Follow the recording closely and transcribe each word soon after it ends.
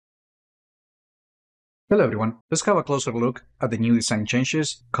Hello everyone, let's have a closer look at the new design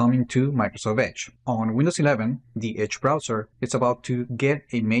changes coming to Microsoft Edge. On Windows 11, the Edge browser is about to get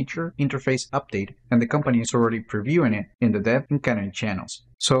a major interface update, and the company is already previewing it in the dev and canary channels.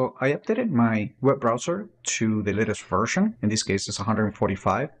 So I updated my web browser to the latest version, in this case it's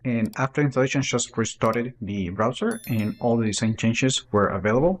 145, and after installation just restarted the browser and all the design changes were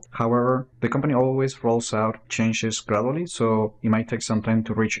available. However, the company always rolls out changes gradually, so it might take some time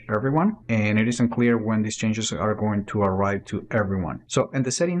to reach everyone, and it isn't clear when these changes are going to arrive to everyone. So in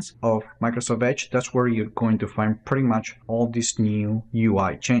the settings of Microsoft Edge, that's where you're going to find pretty much all these new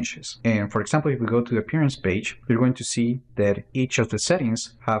UI changes. And for example, if we go to the appearance page, you're going to see that each of the settings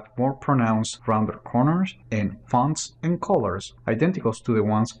have more pronounced rounded corners and fonts and colors identical to the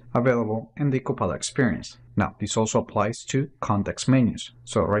ones available in the Copilot experience. Now, this also applies to context menus.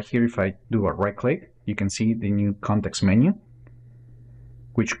 So right here, if I do a right click, you can see the new context menu,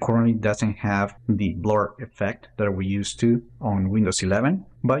 which currently doesn't have the blur effect that we used to on Windows 11,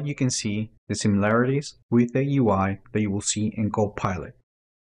 but you can see the similarities with the UI that you will see in Copilot.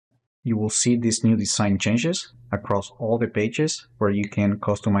 You will see these new design changes across all the pages where you can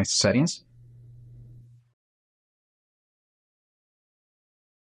customize settings.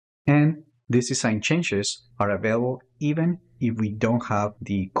 And these design changes are available even if we don't have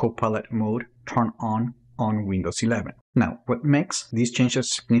the Copilot mode turned on Windows 11. Now, what makes these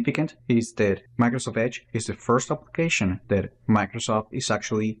changes significant is that Microsoft Edge is the first application that Microsoft is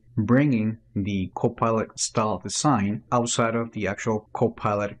actually bringing the Copilot style design outside of the actual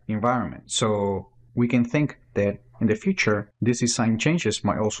Copilot environment. So we can think that in the future, these design changes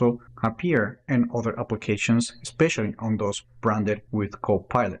might also appear in other applications, especially on those branded with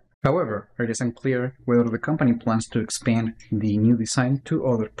Copilot. However, it isn't clear whether the company plans to expand the new design to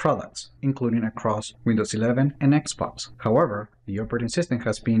other products, including across Windows 11 and Xbox. However, the operating system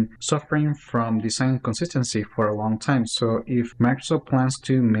has been suffering from design consistency for a long time, so if Microsoft plans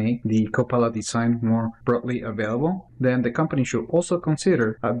to make the Copilot design more broadly available, then the company should also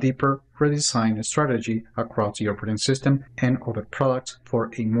consider a deeper redesign strategy across the operating system and other products for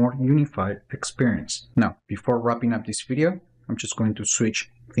a more unified experience. Now, before wrapping up this video, I'm just going to switch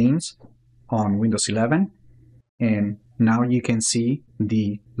themes on Windows 11, and now you can see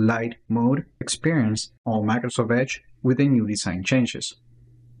the light mode experience on Microsoft Edge with the new design changes.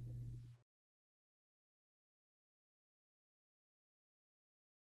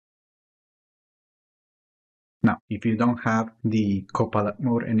 Now, if you don't have the Copilot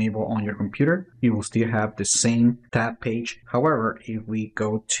mode enabled on your computer, you will still have the same tab page. However, if we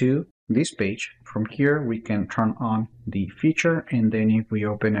go to this page, from here we can turn on the feature, and then if we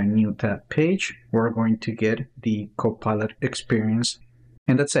open a new tab page, we're going to get the Copilot experience.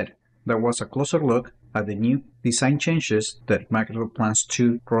 And that's it. That was a closer look at the new design changes that Microsoft plans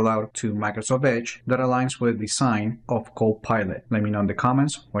to roll out to Microsoft Edge that aligns with the design of Copilot. Let me know in the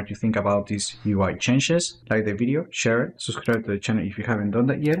comments what you think about these UI changes. Like the video, share it, subscribe to the channel if you haven't done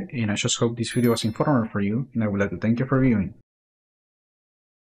that yet, and I just hope this video was informative for you, and I would like to thank you for viewing.